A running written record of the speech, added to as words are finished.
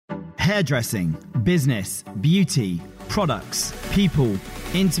hairdressing, business, beauty, products, people,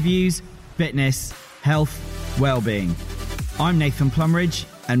 interviews, fitness, health, well-being. I'm Nathan Plumridge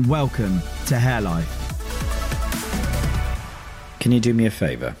and welcome to Hair Life. Can you do me a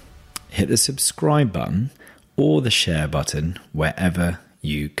favour? Hit the subscribe button or the share button wherever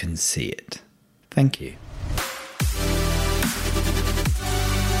you can see it. Thank you.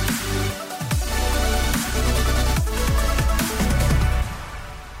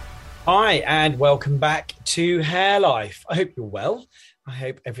 Hi, and welcome back to Hair Life. I hope you're well. I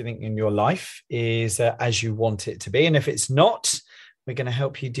hope everything in your life is as you want it to be. And if it's not, we're going to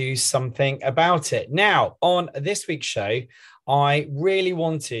help you do something about it. Now, on this week's show, I really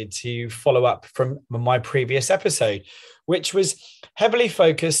wanted to follow up from my previous episode, which was heavily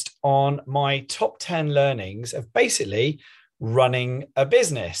focused on my top 10 learnings of basically running a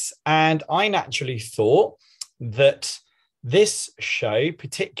business. And I naturally thought that this show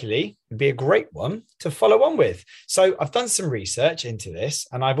particularly would be a great one to follow on with. So I've done some research into this,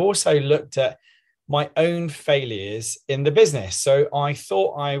 and I've also looked at my own failures in the business. So I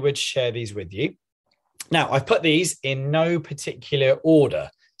thought I would share these with you. Now, I've put these in no particular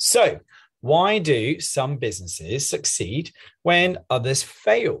order. So why do some businesses succeed when others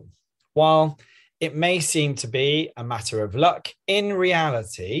fail? While it may seem to be a matter of luck, in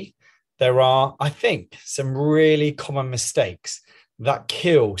reality, there are, I think, some really common mistakes that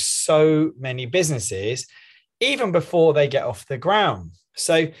kill so many businesses even before they get off the ground.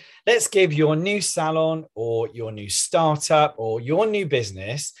 So let's give your new salon or your new startup or your new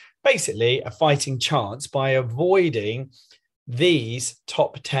business basically a fighting chance by avoiding these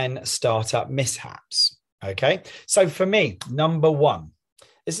top 10 startup mishaps. Okay, so for me, number one,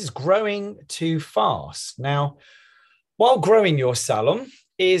 this is growing too fast. Now, while growing your salon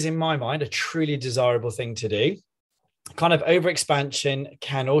is, in my mind, a truly desirable thing to do, kind of overexpansion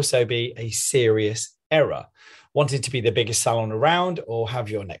can also be a serious error. Wanting to be the biggest salon around, or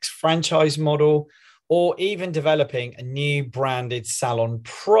have your next franchise model, or even developing a new branded salon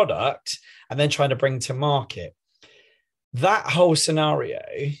product and then trying to bring to market. That whole scenario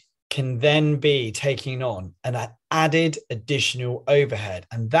can then be taking on an added additional overhead,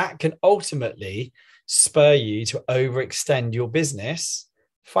 and that can ultimately spur you to overextend your business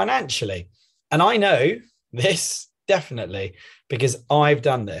financially. And I know this definitely because I've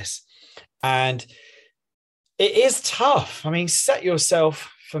done this, and it is tough. I mean, set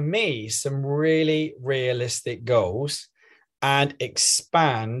yourself, for me, some really realistic goals and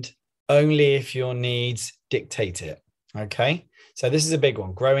expand only if your needs dictate it. Okay. So this is a big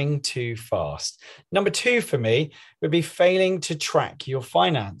one, growing too fast. Number two for me would be failing to track your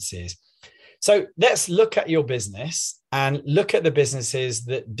finances. So let's look at your business and look at the businesses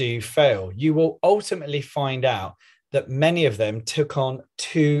that do fail. You will ultimately find out that many of them took on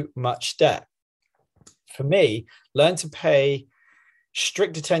too much debt. For me, learn to pay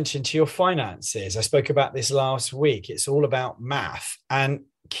strict attention to your finances. I spoke about this last week. It's all about math and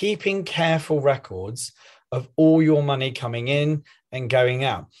keeping careful records of all your money coming in and going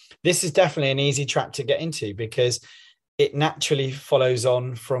out. This is definitely an easy trap to get into because it naturally follows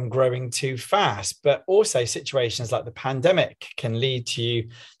on from growing too fast, but also situations like the pandemic can lead to you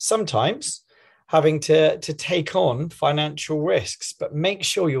sometimes having to take on financial risks. But make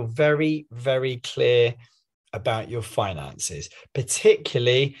sure you're very, very clear about your finances,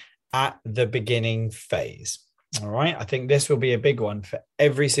 particularly at the beginning phase. All right. I think this will be a big one for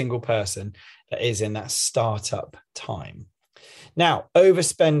every single person that is in that startup time. Now,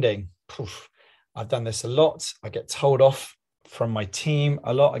 overspending. I've done this a lot. I get told off from my team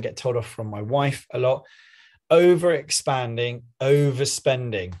a lot. I get told off from my wife a lot. Overexpanding,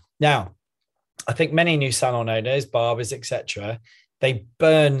 overspending. Now, I think many new salon owners, barbers, etc., they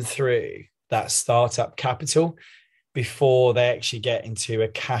burn through that startup capital before they actually get into a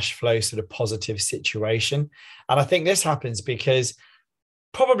cash flow sort of positive situation. And I think this happens because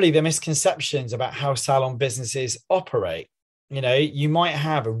probably the misconceptions about how salon businesses operate. You know, you might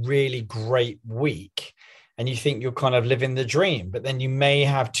have a really great week and you think you're kind of living the dream, but then you may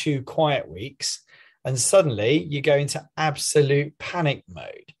have 2 quiet weeks and suddenly you go into absolute panic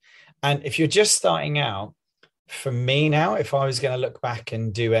mode. And if you're just starting out, for me now, if I was going to look back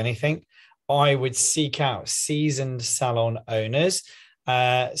and do anything, I would seek out seasoned salon owners,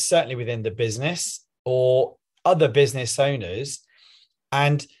 certainly within the business or other business owners,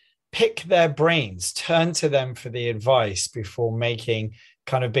 and pick their brains, turn to them for the advice before making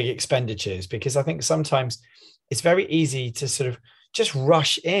kind of big expenditures. Because I think sometimes it's very easy to sort of just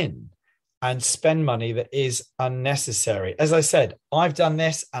rush in and spend money that is unnecessary. As I said, I've done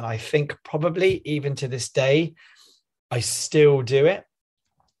this, and I think probably even to this day, I still do it.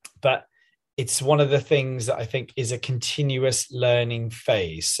 But it's one of the things that I think is a continuous learning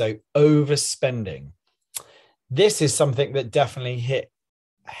phase. So overspending. This is something that definitely hit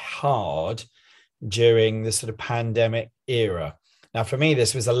hard during the sort of pandemic era. Now, for me,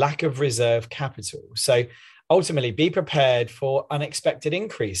 this was a lack of reserve capital. So ultimately, be prepared for unexpected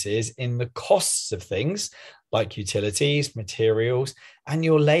increases in the costs of things like utilities, materials, and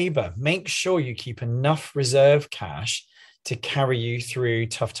your labor. Make sure you keep enough reserve cash to carry you through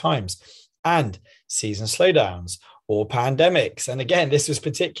tough times and season slowdowns or pandemics. And again, this was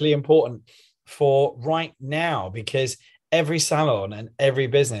particularly important for right now because every salon and every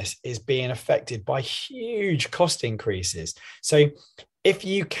business is being affected by huge cost increases. So if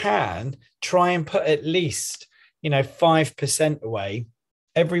you can, try and put at least, 5% away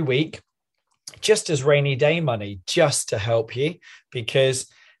every week, just as rainy day money, just to help you, because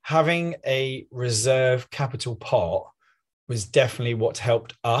having a reserve capital pot was definitely what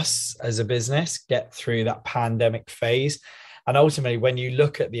helped us as a business get through that pandemic phase. And ultimately, when you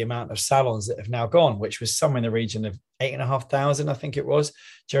look at the amount of salons that have now gone, which was somewhere in the region of 8,500, I think it was,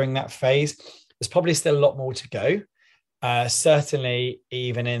 during that phase, there's probably still a lot more to go, certainly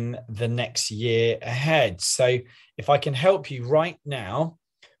even in the next year ahead. So if I can help you right now,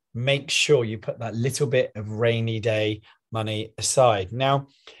 make sure you put that little bit of rainy day money aside. Now,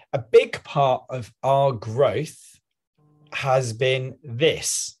 a big part of our growth has been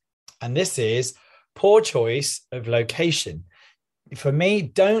this, and this is poor choice of location. For me,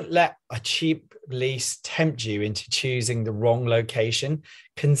 don't let a cheap lease tempt you into choosing the wrong location.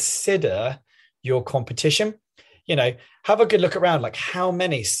 Consider your competition. Have a good look around, like how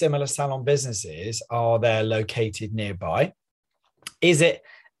many similar salon businesses are there located nearby? Is it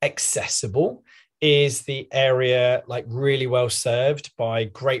accessible? Is the area like really well served by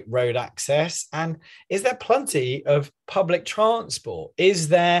great road access? And is there plenty of public transport? Is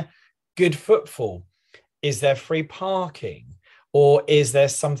there good footfall? Is there free parking? Or is there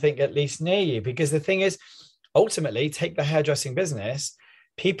something at least near you? Because the thing is, ultimately, take the hairdressing business.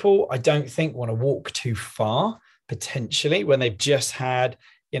 People, I don't think, want to walk too far, potentially, when they've just had,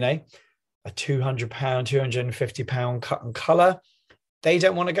 a £200, £250 cut and color. They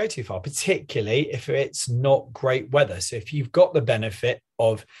don't want to go too far, particularly if it's not great weather. So if you've got the benefit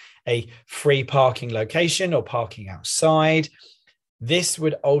of a free parking location or parking outside, this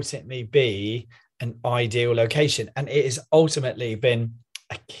would ultimately be an ideal location. And it has ultimately been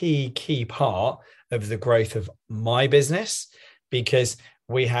a key part of the growth of my business, because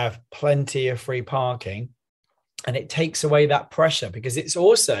we have plenty of free parking and it takes away that pressure, because it's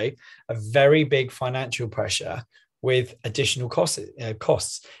also a very big financial pressure with additional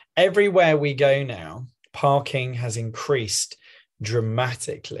costs. Everywhere we go now, parking has increased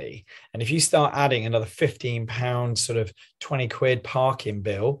dramatically. And if you start adding another £15, sort of 20 quid parking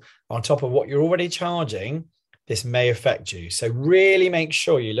bill on top of what you're already charging, this may affect you. So really make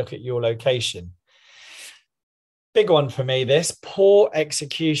sure you look at your location. Big one for me, this poor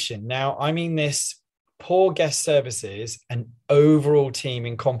execution. Now, I mean this, poor guest services and overall team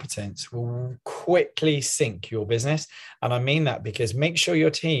incompetence will quickly sink your business. And I mean that because make sure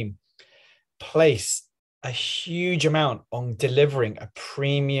your team place a huge amount on delivering a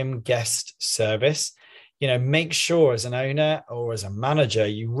premium guest service. Make sure as an owner or as a manager,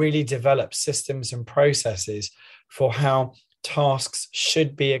 you really develop systems and processes for how tasks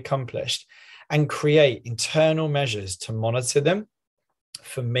should be accomplished and create internal measures to monitor them.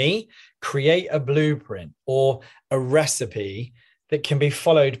 For me, create a blueprint or a recipe that can be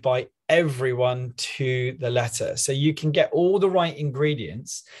followed by everyone to the letter. So you can get all the right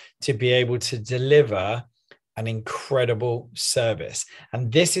ingredients to be able to deliver an incredible service.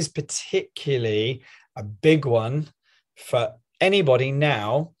 And this is particularly a big one for anybody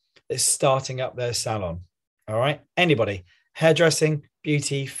now that's starting up their salon. All right. Anybody, hairdressing,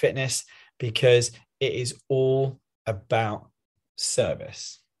 beauty, fitness, because it is all about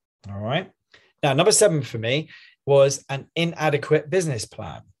service. All right. Now, number 7 for me was an inadequate business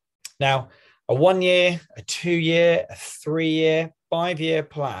plan. Now, a 1 year, a 2 year, a 3 year, 5 year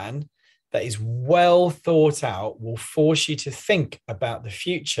plan that is well thought out will force you to think about the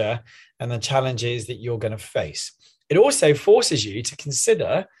future and the challenges that you're going to face. It also forces you to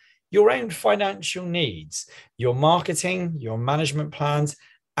consider your own financial needs, your marketing, your management plans,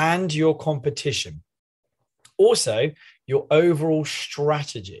 and your competition. Also, your overall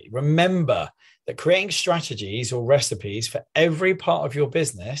strategy. Remember that creating strategies or recipes for every part of your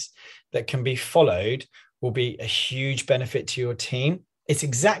business that can be followed will be a huge benefit to your team. It's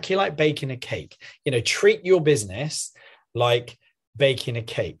exactly like baking a cake. Treat your business like baking a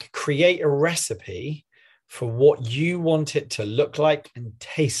cake. Create a recipe for what you want it to look like and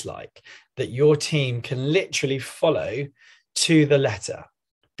taste like, that your team can literally follow to the letter,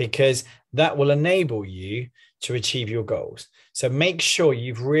 because that will enable you to achieve your goals. So make sure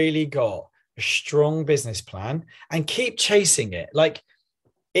you've really got a strong business plan and keep chasing it. Like,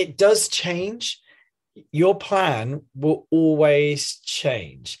 it does change. Your plan will always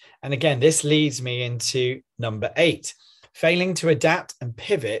change. And again, this leads me into number 8, failing to adapt and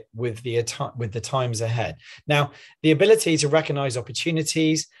pivot with the times ahead. Now, the ability to recognize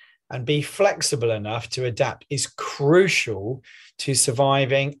opportunities and be flexible enough to adapt is crucial to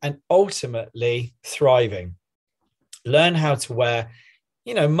surviving and ultimately thriving. Learn how to wear,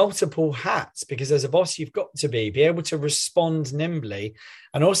 multiple hats, because as a boss, you've got to be able to respond nimbly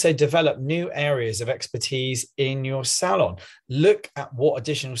and also develop new areas of expertise in your salon. Look at what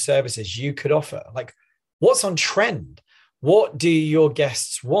additional services you could offer. Like, what's on trend? What do your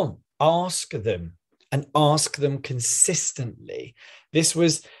guests want? Ask them, and ask them consistently. This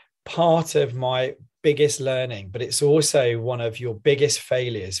was part of my biggest learning, but it's also one of your biggest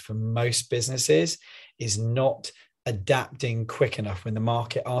failures for most businesses, is not adapting quick enough when the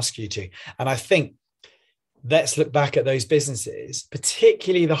market asks you to. And I think, let's look back at those businesses,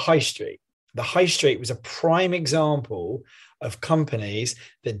 particularly the high street. The high street was a prime example of companies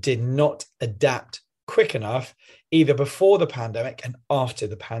that did not adapt quick enough, either before the pandemic and after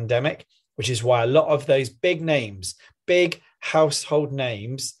the pandemic, which is why a lot of those big names, big household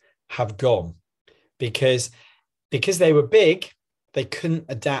names, have gone, because they were big, they couldn't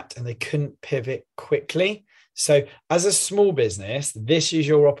adapt and they couldn't pivot quickly. So as a small business, this is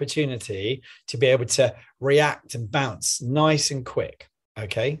your opportunity to be able to react and bounce nice and quick.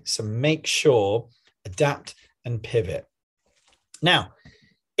 Okay, so make sure, adapt and pivot. Now,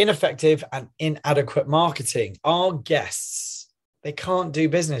 ineffective and inadequate marketing. Our guests, they can't do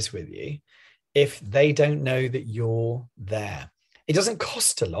business with you if they don't know that you're there. It doesn't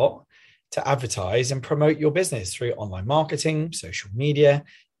cost a lot to advertise and promote your business through online marketing, social media,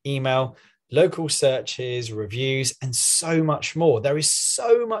 email, local searches, reviews, and so much more. There is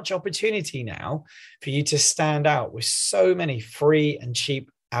so much opportunity now for you to stand out with so many free and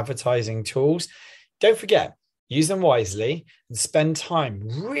cheap advertising tools. Don't forget, use them wisely and spend time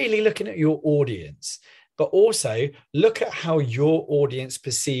really looking at your audience, but also look at how your audience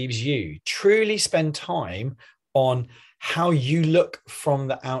perceives you. Truly spend time on how you look from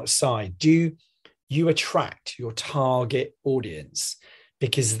the outside. Do you attract your target audience?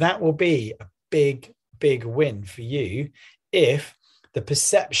 Because that will be a big, big win for you if the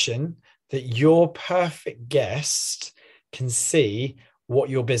perception that your perfect guest can see what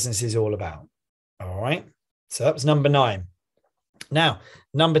your business is all about. All right. So that was number 9. Now,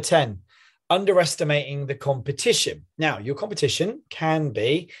 number 10, underestimating the competition. Now, your competition can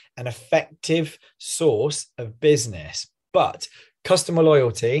be an effective source of business, but customer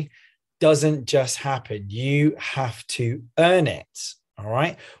loyalty doesn't just happen. You have to earn it. All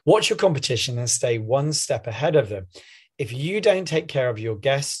right. Watch your competition and stay one step ahead of them. If you don't take care of your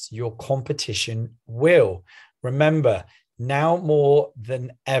guests, your competition will. Remember, now more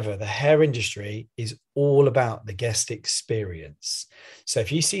than ever, the hair industry is all about the guest experience. So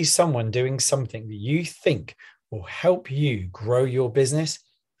if you see someone doing something that you think will help you grow your business,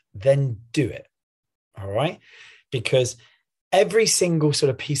 then do it. All right. Because every single sort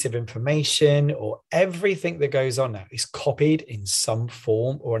of piece of information or everything that goes on now is copied in some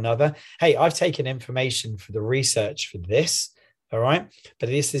form or another. Hey, I've taken information for the research for this, all right? But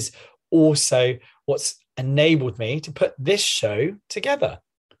this is also what's enabled me to put this show together,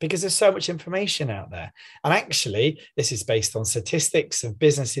 because there's so much information out there. And actually, this is based on statistics of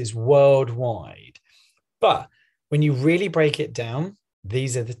businesses worldwide. But when you really break it down,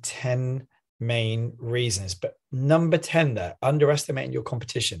 these are the 10 main reasons. But number 10 there, underestimating your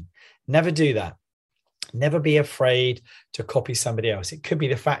competition. Never do that. Never be afraid to copy somebody else. It could be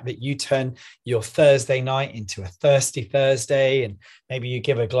the fact that you turn your Thursday night into a thirsty Thursday, and maybe you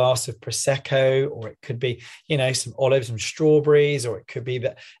give a glass of Prosecco, or it could be, some olives and strawberries, or it could be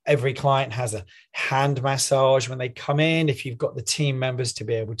that every client has a hand massage when they come in, if you've got the team members to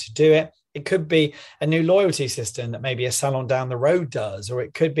be able to do it. It could be a new loyalty system that maybe a salon down the road does, or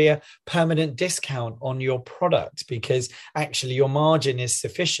it could be a permanent discount on your product because actually your margin is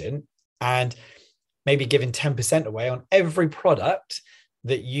sufficient, and maybe giving 10% away on every product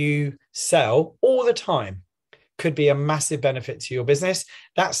that you sell all the time could be a massive benefit to your business.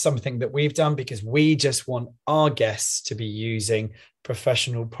 That's something that we've done because we just want our guests to be using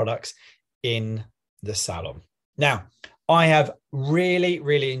professional products in the salon. Now, I have really,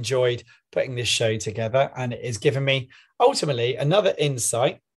 really enjoyed putting this show together, and it has given me ultimately another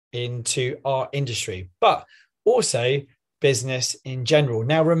insight into our industry, but also business in general.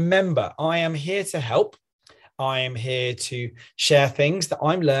 Now, remember, I am here to help. I am here to share things that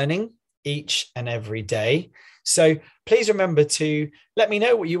I'm learning each and every day. So please remember to let me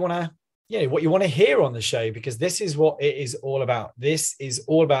know what you want to hear on the show, because this is what it is all about. This is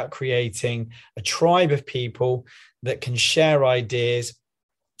all about creating a tribe of people that can share ideas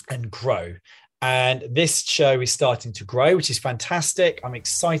and grow. And this show is starting to grow, which is fantastic. I'm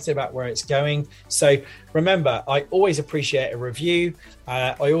excited about where it's going. So remember, I always appreciate a review.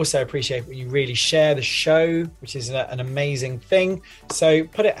 I also appreciate when you really share the show, which is an amazing thing. So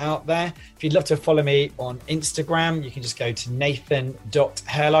put it out there. If you'd love to follow me on Instagram, you can just go to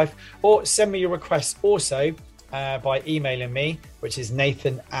nathan.hairlife, or send me your requests also by emailing me, which is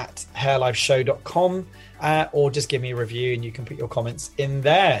nathan@hairlifeshow.com, or just give me a review and you can put your comments in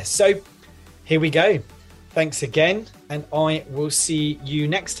there. So here we go. Thanks again, and I will see you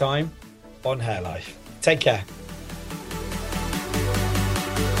next time on Hair Life. Take care.